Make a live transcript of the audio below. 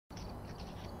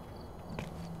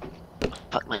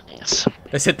Fuck my ass.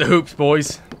 Let's hit the hoops,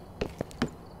 boys.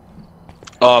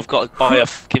 Oh, I've got to buy a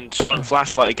fucking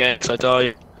flashlight again because I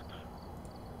die.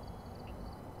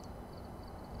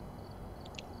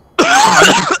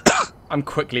 I'm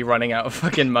quickly running out of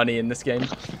fucking money in this game.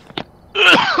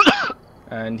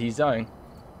 And he's dying.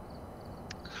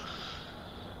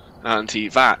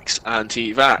 Anti-vax,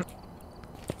 anti-vax.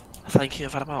 Thank you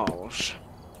very much.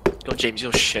 God, James,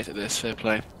 you're shit at this. Fair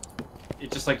play.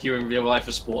 It's just like you in real life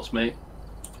for sports, mate.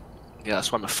 Yeah,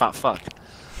 that's why I'm a fat fuck.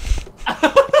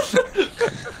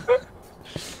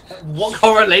 What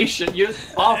correlation? You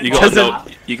got to know.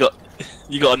 You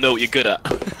got to know what you're good at.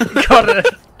 Gotta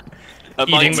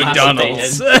eating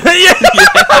McDonald's.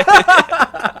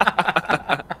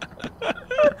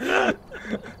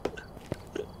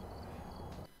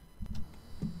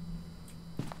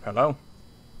 Hello.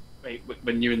 Wait,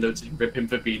 when you and those rip him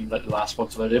for being like the last one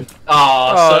to load him.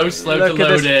 Oh, so slow to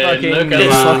load in. Look at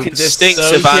This that. fucking stinks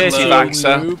so of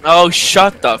anti-vaxxer. Oh,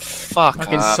 shut the fuck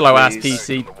Fucking up. slow ass please.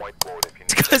 PC.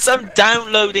 Because I'm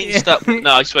downloading stuff.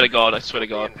 No, I swear to God, I swear to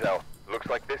God. Looks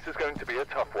like this is going to be a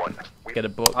tough one. Get a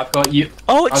book. I've got you.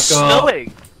 Oh, it's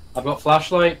snowing. I've got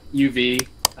flashlight, UV,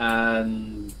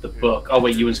 and the book. Oh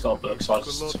wait, Ewan's got a book, so I'll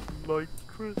just. Oh,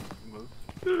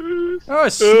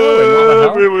 it's snowing.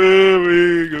 What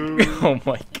the hell? Oh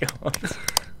my God.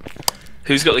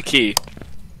 Who's got the key?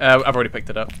 I've already picked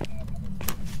it up.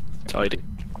 Tidy.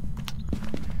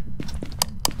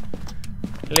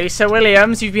 Lisa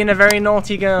Williams, you've been a very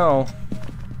naughty girl.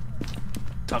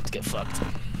 Time to get fucked.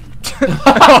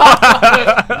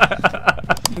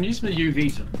 I'm using the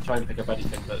UV to try and pick up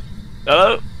anything, but.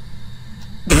 Hello?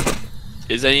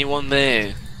 Is anyone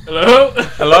there? Hello?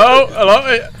 Hello?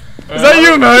 Hello? Is that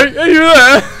you, mate? Are you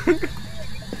there?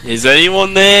 Is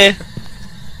anyone there?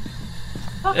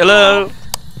 Hello?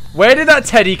 Where did that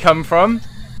teddy come from?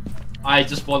 I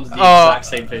just wanted the exact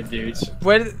same thing, dudes.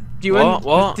 Where did you?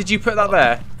 What? Did you put that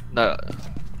there? No,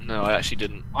 I actually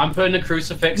didn't. I'm putting a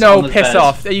crucifix. No, on the piss bed.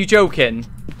 off. Are you joking?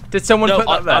 Did someone put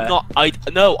that there? I'm not. I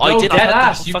No, didn't. dead I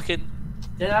ass, you- fucking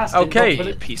Dead ass, Okay. didn't put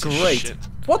it- piece of Great. shit.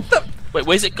 What the? Wait,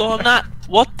 where's it gone? That?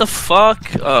 What the fuck?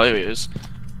 Oh, here it is.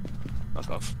 Fuck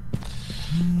off.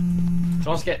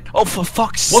 Let's get. Oh, for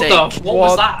fuck's What sake! the? What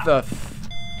was that? the?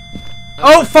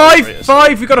 Oh,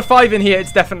 five! We got a 5 in here.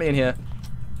 It's definitely in here.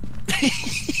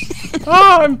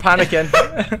 Oh, I'm panicking.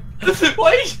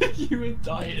 Why are you in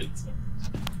diet?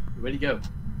 Where'd he go?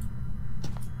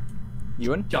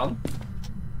 Ewan? John?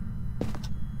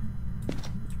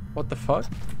 What the fuck?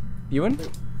 Ewan?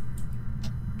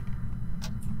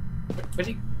 Where'd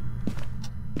he?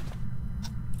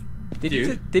 Did Dude, he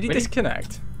where'd he-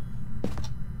 disconnect?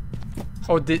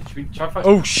 Oh, did? Should we try and find...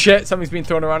 Oh shit! Something's been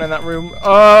thrown around in that room.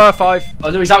 5. Oh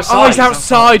no, he's outside. Oh, he's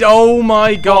outside! Oh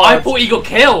my God! Oh, I thought he got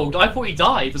killed. I thought he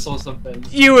died or something.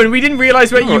 Ewan, we didn't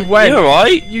realize where you went. You're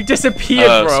alright. You disappeared,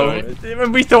 Oh, bro.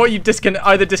 And we thought you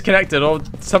either disconnected or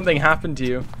something happened to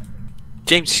you.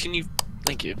 James, can you?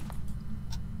 Thank you.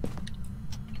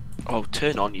 Oh,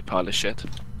 turn on, you pile of shit.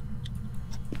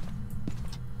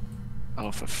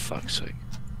 Oh, for fuck's sake.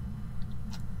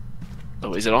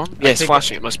 Oh, is it on? Yeah, it's think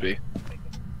flashing. It must be.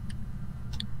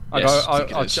 Yes, I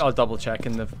think it is. I'll double check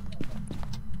in the.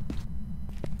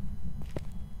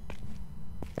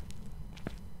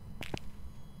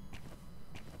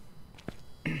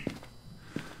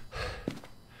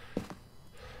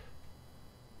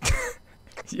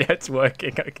 Yeah, it's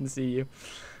working. I can see you.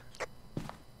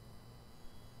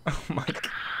 Oh my God.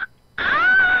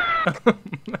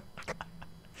 Yeah,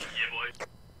 boy.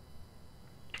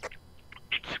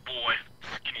 It's your boy,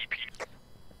 Skinny Pete.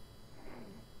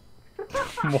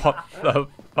 What the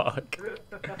fuck?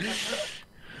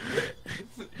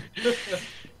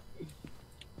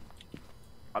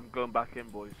 I'm going back in,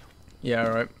 boys. Yeah,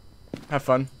 alright. Have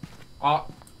fun. I'll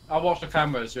watch the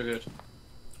cameras. You're good.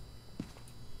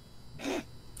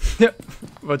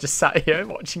 We're just sat here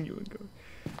watching you and go.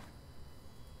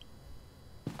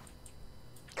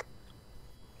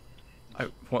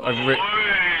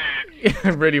 I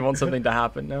really want something to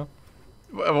happen now.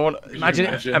 Imagine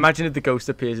if the ghost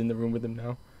appears in the room with him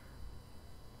now.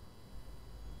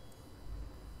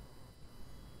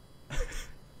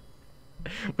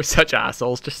 We're such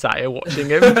assholes, just sat here watching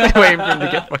him, waiting for him to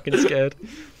get fucking scared.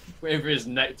 Waiting for his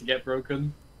neck to get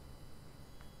broken.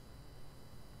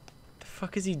 The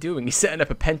fuck is he doing? He's setting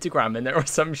up a pentagram in there or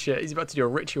some shit. He's about to do a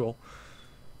ritual.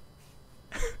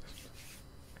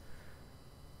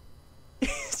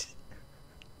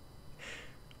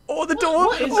 Oh, the door!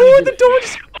 Oh,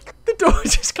 the door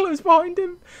just closed behind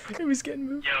him. It was getting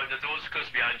moved. Yo, the door's close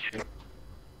behind you.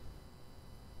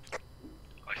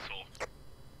 I saw.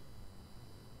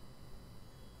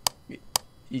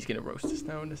 He's gonna roast us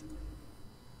now.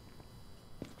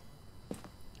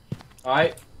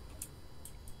 Alright.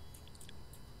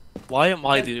 Why am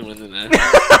I the only one in there?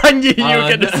 I knew you were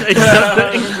gonna say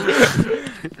something.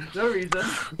 No reason.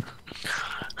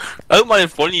 I don't mind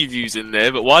if one of you's in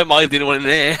there, but why am I the only one in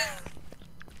there?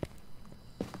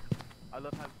 I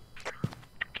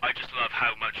just love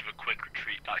how much of a quick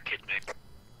retreat that kid made.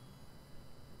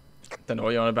 Don't know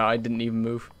what you're on about. I didn't even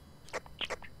move.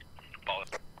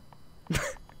 Bollocks.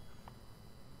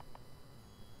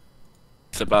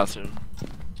 It's the bathroom.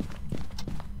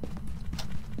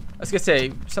 I was gonna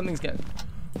say something's getting.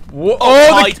 Whoa!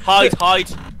 Oh, hide!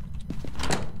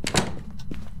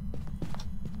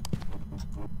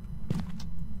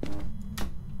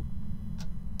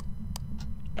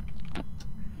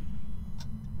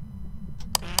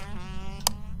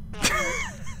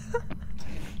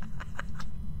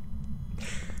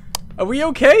 Are we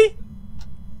okay?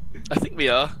 I think we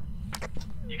are.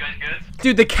 You guys good?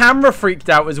 Dude, the camera freaked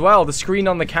out as well. The screen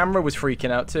on the camera was freaking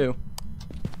out too.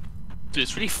 Dude,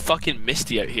 it's really fucking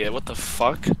misty out here. What the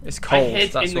fuck? It's cold. I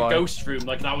hid That's in the why. ghost room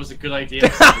like that was a good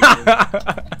idea.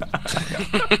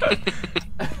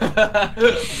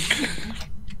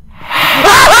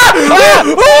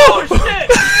 Oh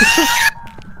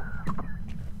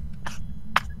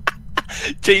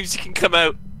shit! James, you can come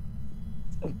out.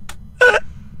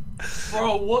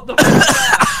 Bro, what the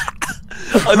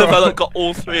fuck? I love how that got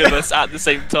all three of us at the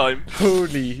same time.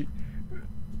 Holy.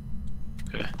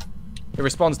 It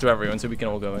responds to everyone, so we can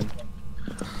all go in.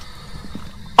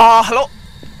 Ah, hello.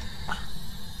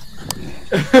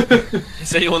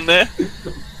 Is anyone there?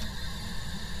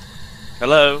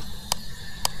 Hello.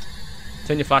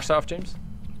 Turn your flashlight off, James.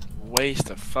 Waste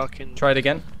of fucking. Try it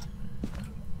again.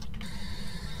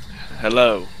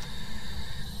 Hello.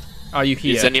 Are you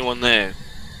here? Is anyone there?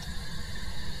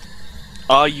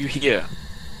 Are you here?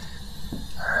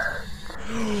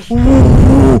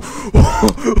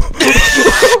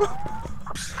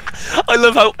 I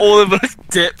love how all of us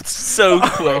dipped so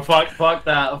quick. Oh, fuck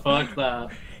that.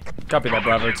 Copy that,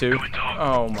 Bravo 2.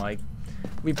 Oh my.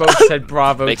 We both said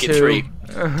Bravo 2. Make it 3.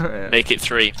 Make it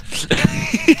 3.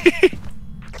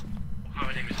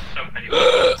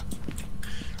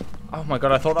 Oh my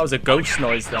god, I thought that was a ghost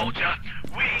noise then. Soldier,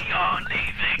 we are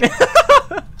leaving.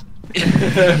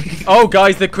 Oh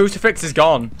guys, the crucifix is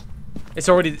gone. It's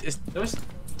already.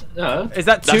 No. Is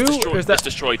that That's 2? destroyed. Or is that... It's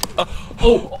destroyed.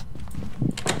 Oh!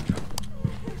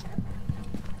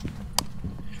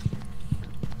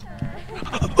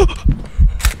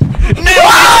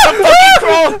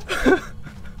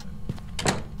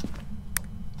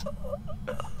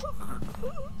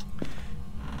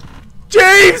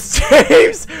 James!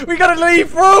 We gotta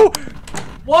leave, bro!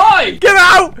 Why? Get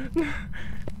out!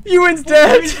 Ewan's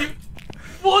dead!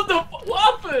 What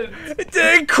happened?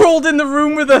 It crawled in the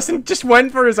room with us and just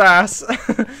went for his ass.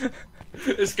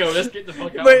 Let's go, let's get the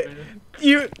fuck out Wait, of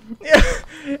here.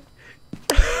 you...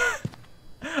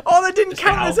 Oh, that didn't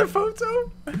count as a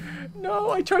photo?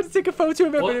 No, I tried to take a photo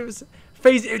of it, What? but it was...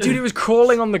 Dude, it was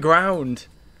crawling on the ground.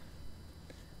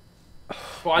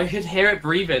 Well, I could hear it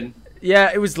breathing.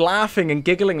 Yeah, it was laughing and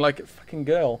giggling like a fucking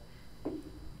girl.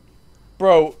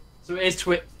 Bro. So it's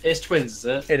twins, is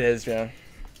it? It is, yeah.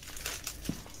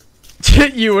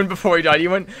 Ewan, before he died, he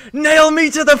went, "Nail me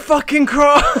to the fucking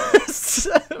cross!"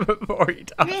 before he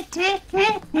died.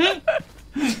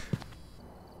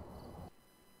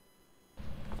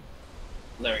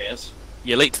 There he is.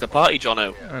 You're late to the party,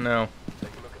 Jono. I know.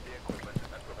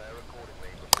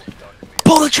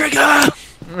 Pull the trigger!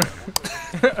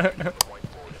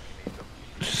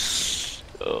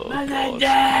 Oh,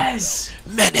 Menendez!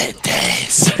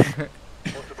 Menendez!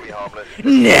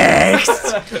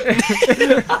 Next!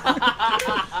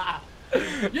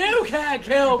 You can't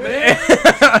kill me!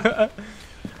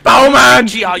 Bowman!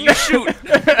 Gee, are you shooting?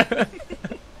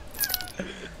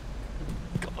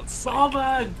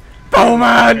 Bowman!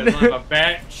 Bowman! I'm a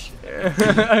bitch.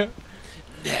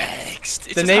 Next.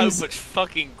 It's The just name's- how much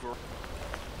fucking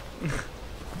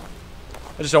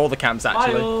Just all the camps,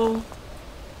 actually. Smile.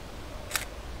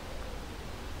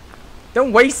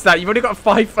 Don't waste that, you've only got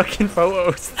 5 fucking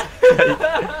photos.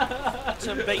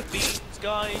 Some baked beans,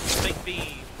 guys. Baked beans.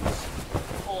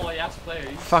 Oh, yes, please.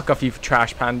 Fuck off, you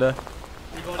trash panda.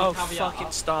 You got Oh, any caviar?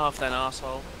 fucking starve then,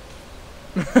 arsehole.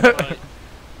 Right. There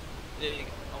you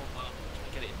go. Oh,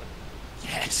 get it in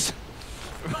there. Yes.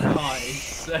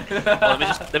 Nice. Well,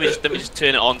 let me just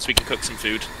turn it on so we can cook some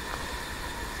food.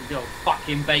 You got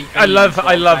fucking bacon. I love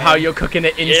how you're cooking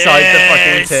it inside the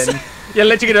fucking tin. You're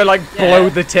literally gonna like blow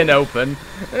the tin open.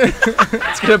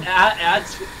 It's gonna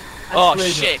Oh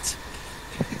shit! It's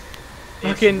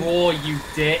Fucking- raw, you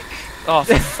dick. Oh,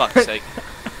 for fuck's sake.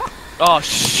 Oh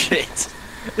shit!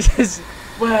 This is.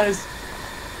 Where's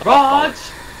Raj?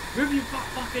 Move your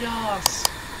fucking ass!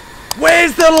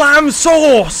 Where's the lamb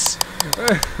sauce?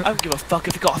 I don't give a fuck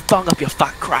if you got a thong up your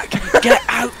fat crack. Get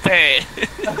out there!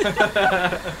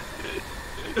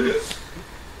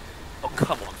 Oh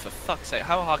come on, for fuck's sake!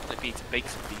 How hard can it be to bake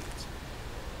some beans?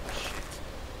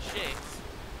 Shit!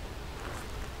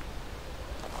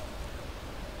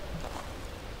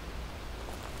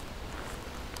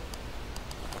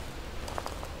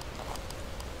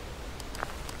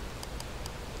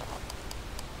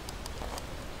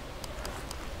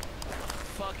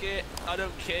 Fuck it! I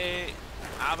don't care.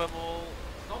 Have them all.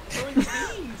 Stop throwing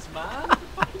beans, man!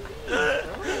 Fucking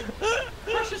beans,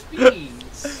 bro. Precious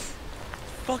beans!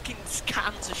 Fucking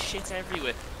cans of shit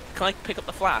everywhere. Can I pick up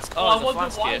the flask? Oh, I there's a wonder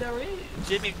flask why here. there is.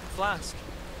 Jimmy, flask.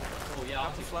 Oh yeah,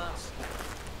 Empty flask.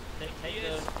 Take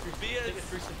Beers. take a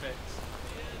crucifix.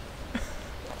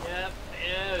 Yep,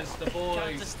 here's the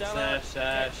boys. Stella,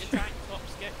 Sesh. get your tank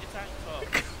tops, get your tank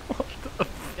tops.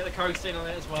 Get the curry stain on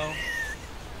it as well.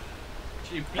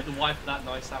 You beat the wife of that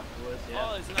nice afterwards, yeah.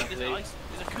 Oh, there's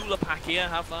a cooler pack here,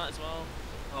 have that as well.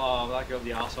 Oh, that girl, the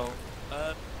arsehole.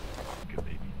 Good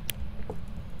baby.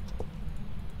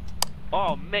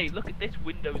 Oh mate, look at this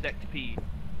Windows XP.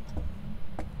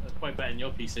 That's quite better than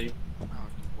your PC. Oh,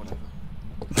 whatever.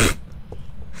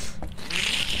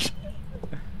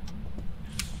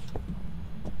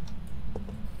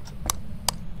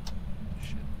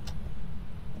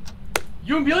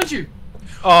 You and behind you!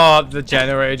 Oh, the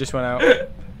generator just went out.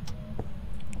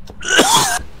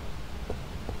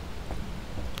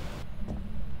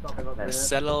 Let's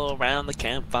settle around the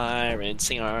campfire and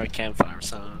sing our campfire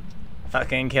song.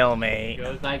 Fucking kill me.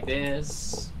 Goes like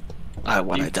this. I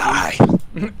wanna die.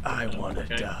 I wanna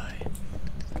Okay. die.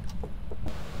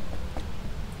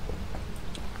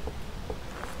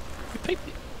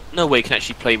 No way you can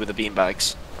actually play with the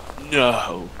beanbags.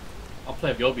 No. I'll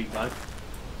play with your beat, man.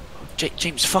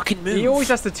 James, fucking move. He always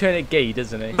has to turn it gay,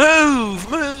 doesn't he? Move!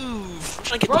 Move! I'm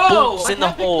trying to get the balls in the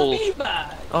hole.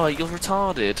 Oh, you're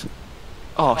retarded.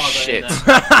 Oh, shit.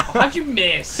 How'd you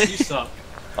miss? You suck.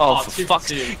 Oh, for 2 for fuck's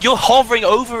 2. sake. You're hovering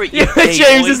over it, you Yeah, gay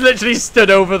James boy. has literally stood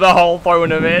over the hole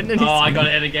throwing him in. And Oh, I got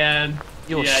it in again.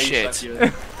 You're yeah, shit.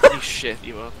 You You shit,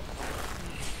 you are.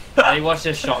 Hey, watch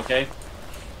this shot, okay?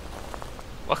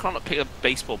 Why can't I pick a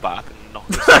baseball bat and knock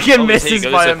this? fucking Oh, misses here you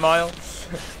go, by there's a mile.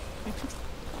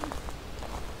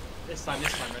 This time,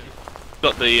 ready?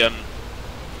 Got the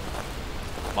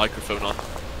microphone on.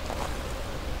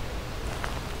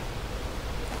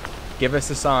 Give us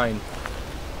a sign.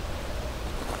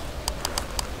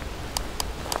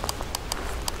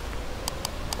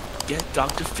 Get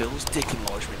Dr. Phil's dick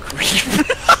enlargement cream.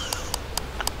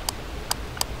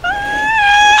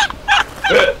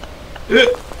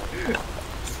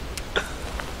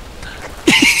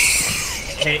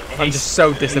 Hey, I'm just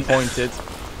so disappointed.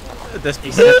 At this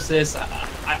He says this.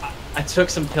 I took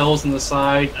some pills on the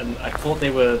side, and I thought they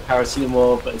were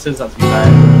paracetamol, but it turns out to be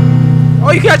Valium.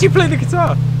 Oh, you can actually play the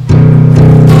guitar.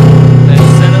 Let's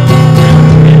settle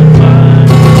around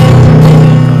the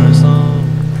campfire song.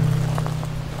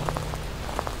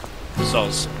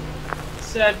 Soz.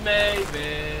 Said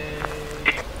maybe.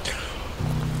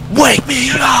 Wake me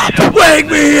up! Wake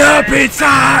me up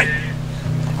inside!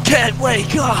 Can't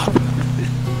wake up!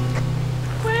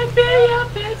 Wake me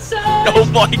up inside. Oh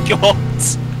my god!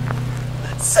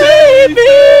 Save me!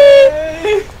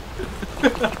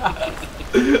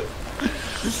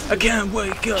 I can't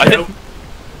wake up. I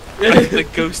think the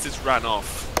ghost has ran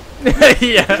off.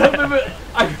 Yeah.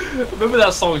 I remember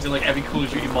that song was in like every Call of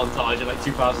Duty montage in like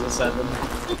 2007.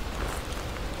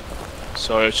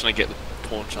 Sorry, I was trying to get the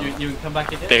porn channel. You can come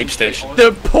back in here. Babe station.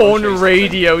 The porn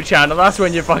radio channel. That's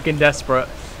when you're fucking desperate.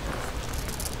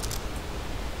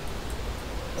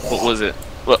 What was it?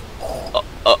 What?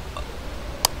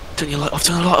 Turn your light off,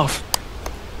 turn the light off.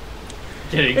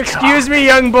 Excuse me,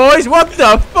 young boys. What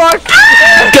the fuck?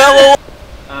 Go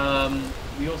on!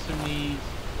 We also need.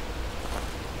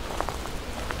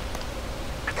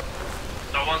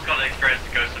 No one's got the experience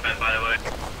to ghost event, by the way.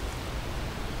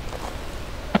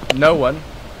 No one.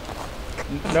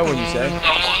 No one, you say?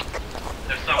 Someone.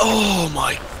 There's someone. Oh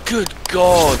my good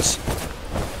god!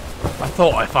 I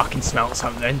thought I fucking smelt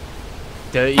something.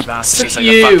 Dirty bastard. Seems like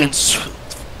you. a fucking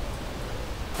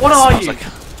What are smells you? like-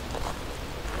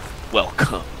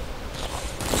 Welcome.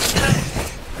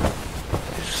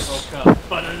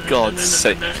 God's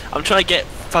sake. I'm trying to get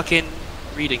fucking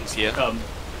readings here.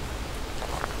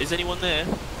 Is anyone there?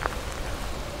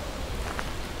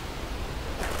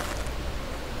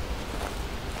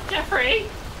 Jeffrey,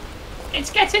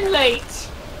 it's getting late.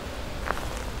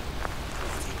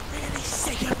 Really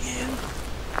sick of you.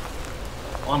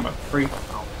 I'm a freak.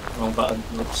 Oh, wrong button.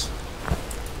 Oops.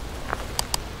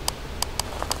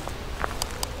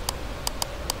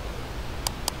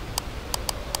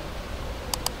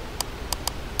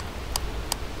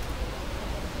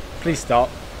 Please stop.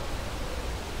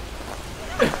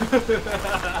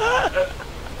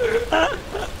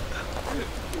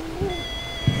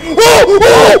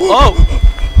 Oh!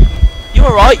 You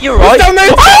alright? You alright? Down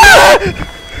there!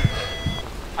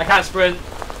 I can't sprint.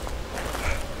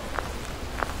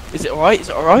 Is it alright? Is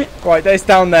it alright? Right, it's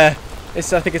down there. I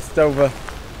think it's over.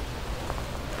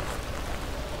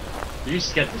 You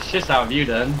scared the shit out of you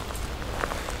then.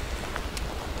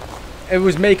 It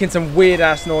was making some weird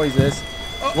ass noises.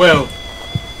 Will.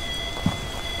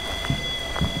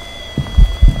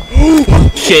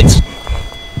 Shit!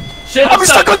 Shit! I'm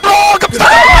stuck on the rock! I'm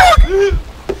stuck on the rock!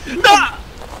 No!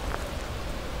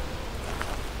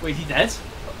 Wait, he dead?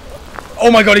 Oh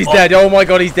my god, he's dead. Oh my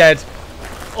god, he's dead.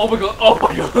 Oh my god, oh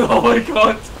my god, oh my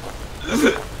god.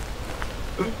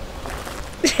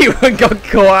 He got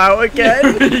caught out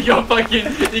again.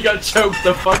 he got choked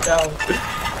the fuck out.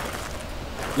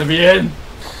 Let me in.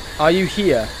 Are you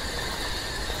here?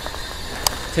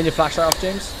 Turn your flashlight off,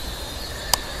 James.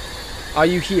 Are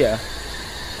you here?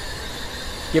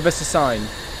 Give us a sign.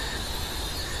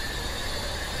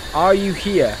 Are you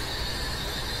here?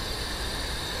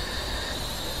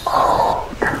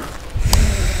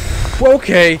 Well,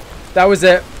 okay, that was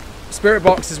it. Spirit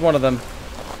box is one of them.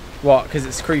 What? Because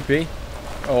it's creepy,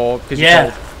 or because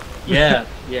yeah, yeah,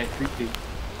 creepy.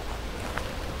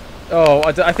 Oh,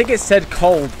 I think it said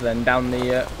cold then down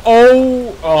the.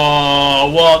 Oh!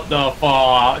 Oh, what the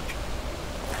fuck,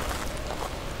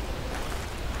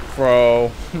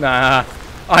 bro? Nah,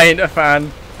 I ain't a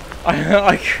fan.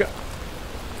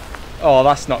 Oh,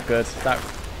 that's not good. That.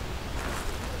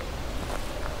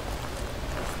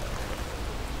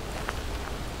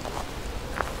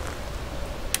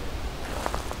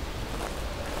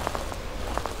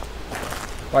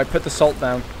 Right, put the salt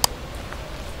down.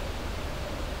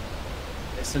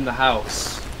 It's in the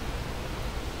house.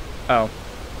 Oh.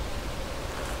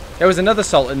 There was another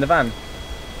salt in the van.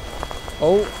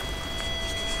 Oh.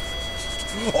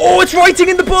 Oh, it's writing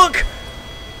in the book!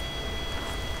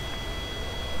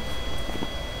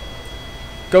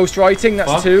 Ghost writing, that's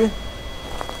what? 2.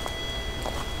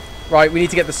 Right, we need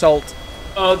to get the salt.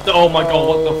 Oh my god,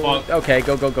 what the fuck? Okay,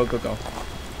 go, go, go, go, go.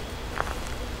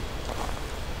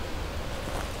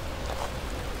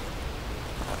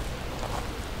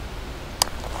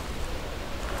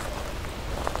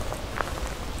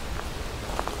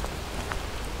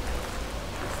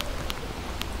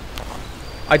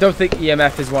 I don't think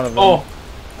EMF is one of them. Oh,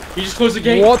 he just closed the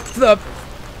gate. What the?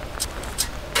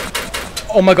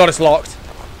 Oh my god, it's locked.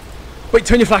 Wait,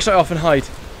 turn your flashlight off and hide.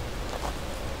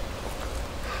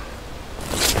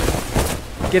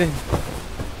 Get in.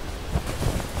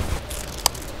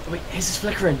 Wait, his is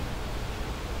flickering.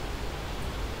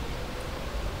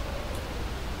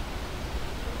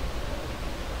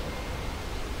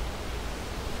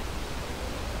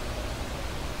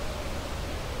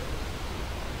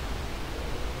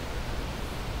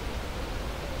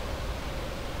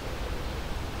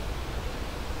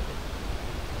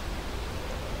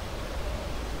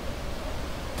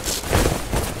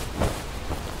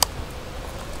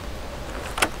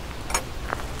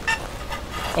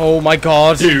 Oh my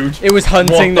god. Dude. It was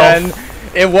hunting then.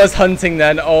 It was hunting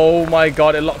then. Oh my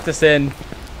god, it locked us in.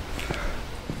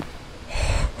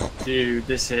 Dude,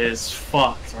 this is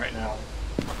fucked right now.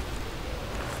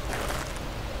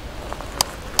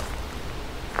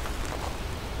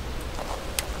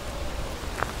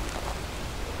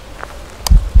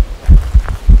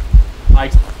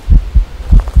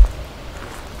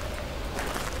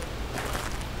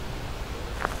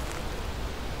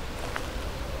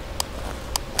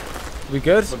 We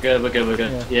good? We're good, we're good, we're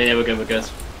good. Yeah, we're good, we're good.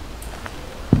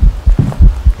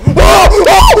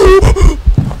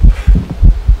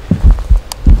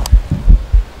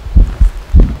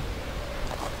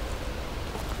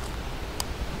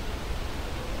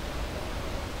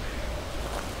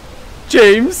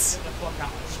 James! Get the fuck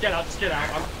out. Just get out,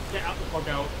 get out the fuck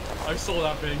out. I saw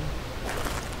that thing.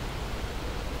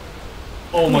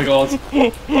 Oh my god.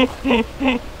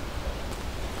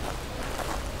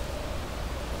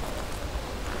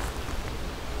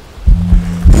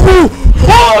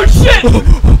 Oh shit!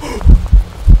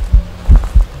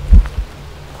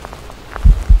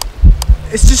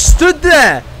 It's just stood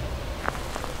there!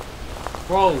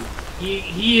 Bro,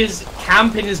 he is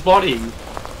camping his body.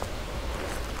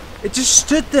 It just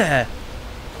stood there.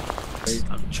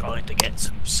 I'm trying to get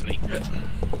some sleep.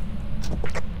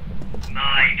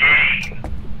 My name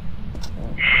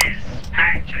is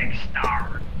Patrick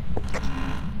Star.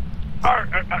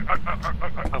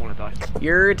 I wanna die.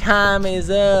 Your time is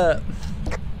up.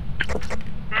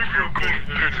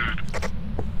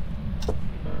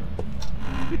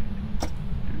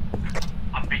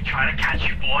 I've been trying to catch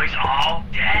you boys all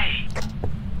day.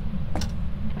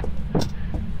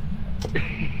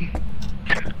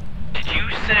 Did you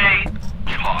say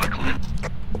chocolate?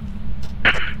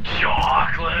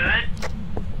 Chocolate?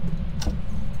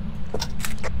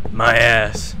 My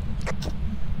ass.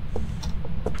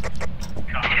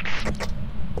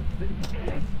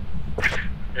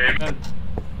 Amen.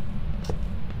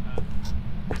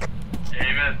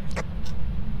 Amen.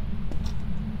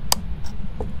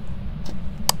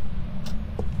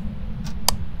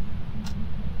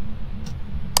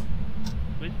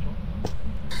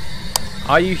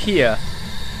 Are you here?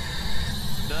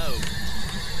 No.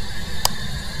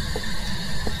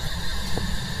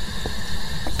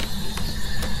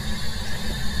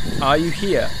 Are you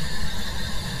here?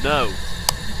 No.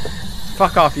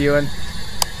 Fuck off, Ewan.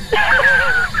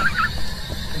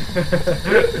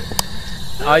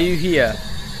 Are you here?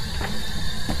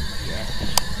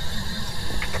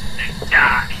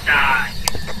 Dark side.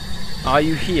 Are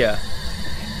you here?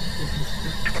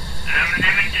 I'm an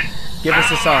Livingston. Give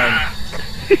us a sign.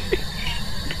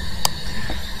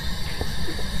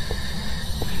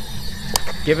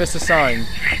 Give us a sign.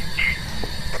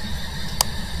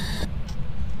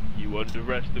 You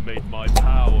underestimate my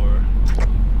power.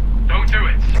 Don't do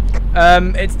it.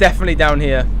 It's definitely down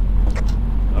here.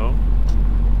 Oh?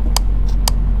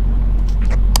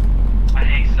 I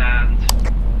hate sand.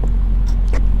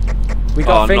 We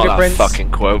got fingerprints. Not that fucking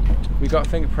quote. We got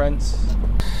fingerprints.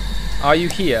 Are you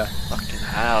here? Fucking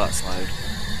hell, that's loud.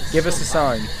 Give us a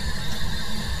sign.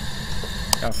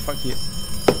 Oh, fuck you.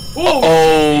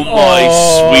 Oh my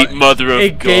sweet mother of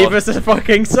It God. gave us a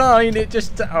fucking sign. It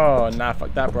just. Oh, nah,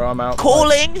 fuck that, bro. I'm out.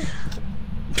 Calling?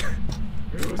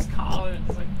 Who's calling?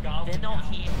 It's like God. They're not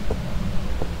here.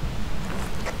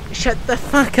 Shut the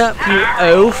fuck up, you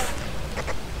oaf.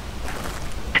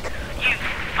 You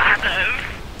fat oaf.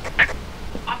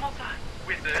 I'm not that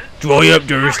wizard. Dry up,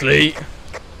 Dursley.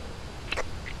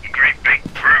 You great big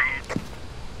prude.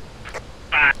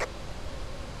 Fat.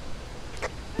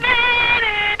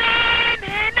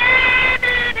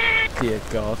 Dear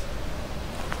God.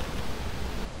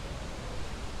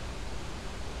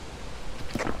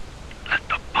 Let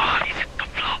the bodies hit the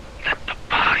floor. Let the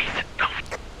bodies hit the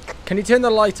floor. Can you turn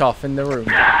the light off in the room?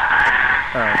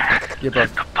 Oh, you're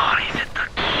both. The bodies hit the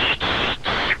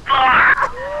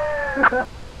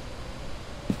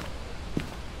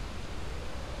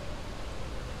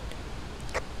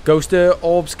Ghoster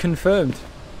orbs confirmed.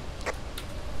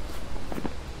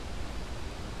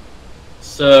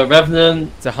 So,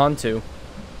 Revenant, It's a Hantu.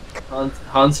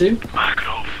 Hantu?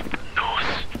 Magnum,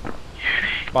 nose,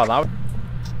 Wow, that.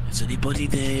 Is anybody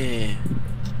there?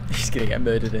 He's gonna get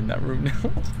murdered in that room now.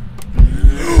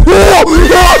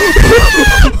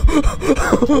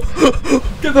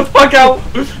 Get the fuck out!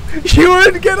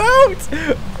 Ewan, get out!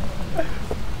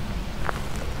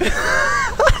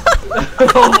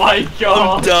 Oh my I'm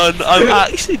God! done. I'm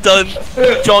actually done.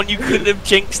 John, you couldn't have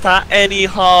jinxed that any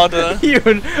harder.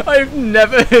 Ewan, I've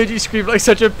never heard you scream like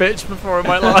such a bitch before in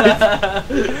my life.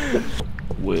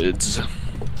 Words.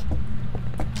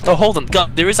 Oh, hold on.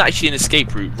 God, there is actually an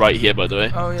escape route right here, by the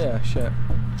way. Oh yeah, shit.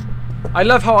 I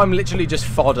love how I'm literally just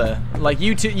fodder. Like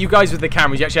you two, you guys with the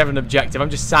cameras, you actually have an objective. I'm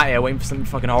just sat here waiting for something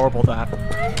fucking horrible to happen.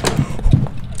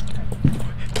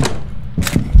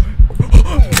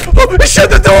 Oh, shut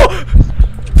the door!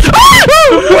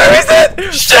 Where is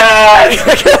it? Shit!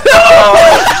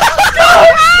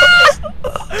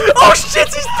 Oh shit,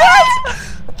 he's dead!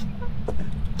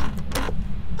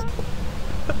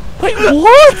 Wait,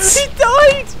 what? He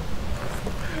died!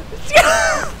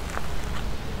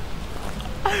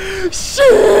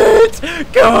 Shit!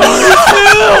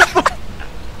 God!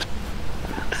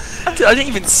 Dude, I didn't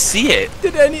even see it.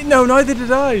 Did any? No, neither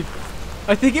did I.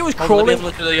 I think it was Hold on, crawling. let me have a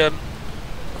look at the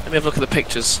let me have a look at the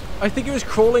pictures. I think it was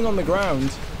crawling on the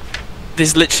ground.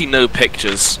 There's literally no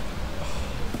pictures.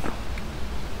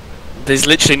 There's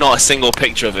literally not a single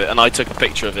picture of it, and I took a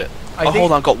picture of it. Hold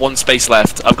on, I've got one space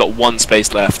left. I've got one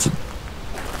space left.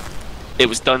 It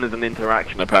was done as an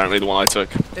interaction, apparently, the one I took.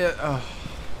 For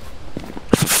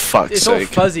fuck's It's all sake.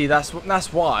 fuzzy. That's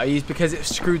why. Is because it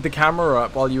screwed the camera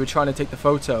up while you were trying to take the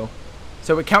photo.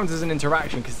 So it counts as an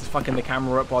interaction because it's fucking the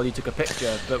camera up while you took a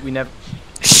picture, but we never.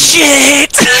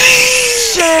 Shit!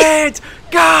 Shit!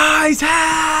 Guys,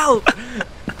 help!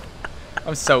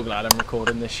 I'm so glad I'm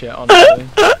recording this shit, honestly.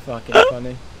 Fucking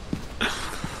funny.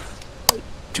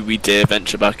 Do we dare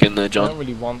venture back in there, I John? don't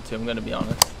really want to, I'm gonna be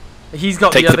honest. He's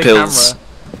got Take the other pills. camera.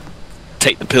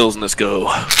 Take the pills and let's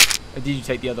go. Did you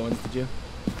take the other ones, did you?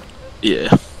 Yeah.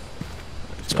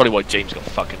 That's probably why James got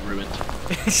fucking ruined.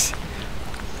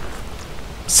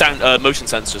 Motion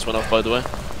sensors went off, by the way.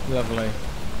 Lovely.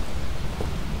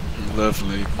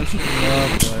 Lovely. Lovely.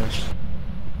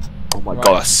 Oh my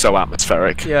god, that's so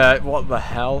atmospheric. Yeah, what the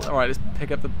hell? Alright, let's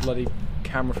pick up the bloody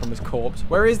camera from his corpse.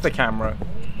 Where is the camera?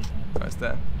 Oh, it's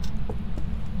there.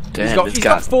 Damn, He's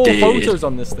got 4 dead. photos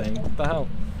on this thing. What the hell?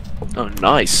 Oh,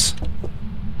 nice.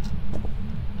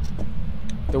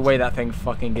 The way that thing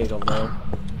fucking giggled though.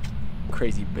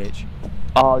 Crazy bitch.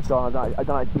 Oh god, I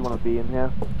don't actually want to be in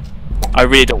here. I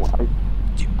really don't want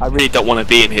to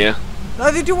be in here.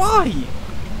 Neither do I!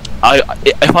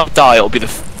 If I die, it'll be the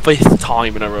 5th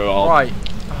time in a row I'll Right.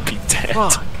 be dead.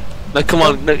 Fuck. No, come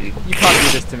on. No. You can't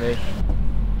do this to me.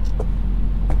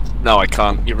 No, I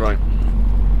can't. You're right.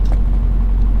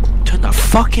 Turn the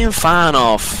fucking fan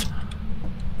off.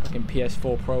 Fucking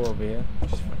PS4 Pro over here.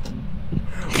 Just fucking...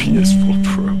 PS4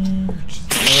 Pro.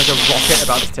 Like a rocket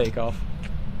about to take off.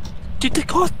 Dude, they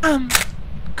got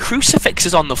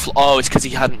crucifixes on the floor. Oh, it's because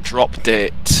he hadn't dropped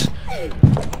it.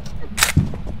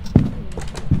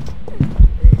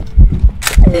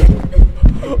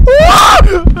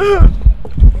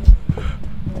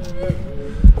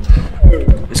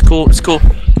 It's cool, it's cool.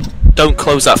 Don't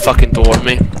close that fucking door on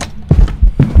me.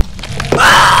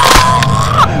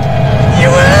 You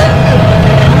in?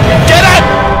 Get out!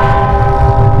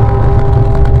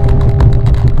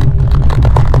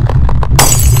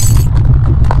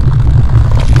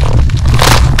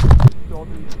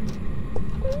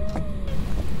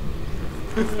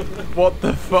 What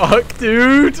the fuck,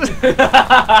 dude? This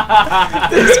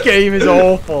game is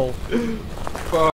awful.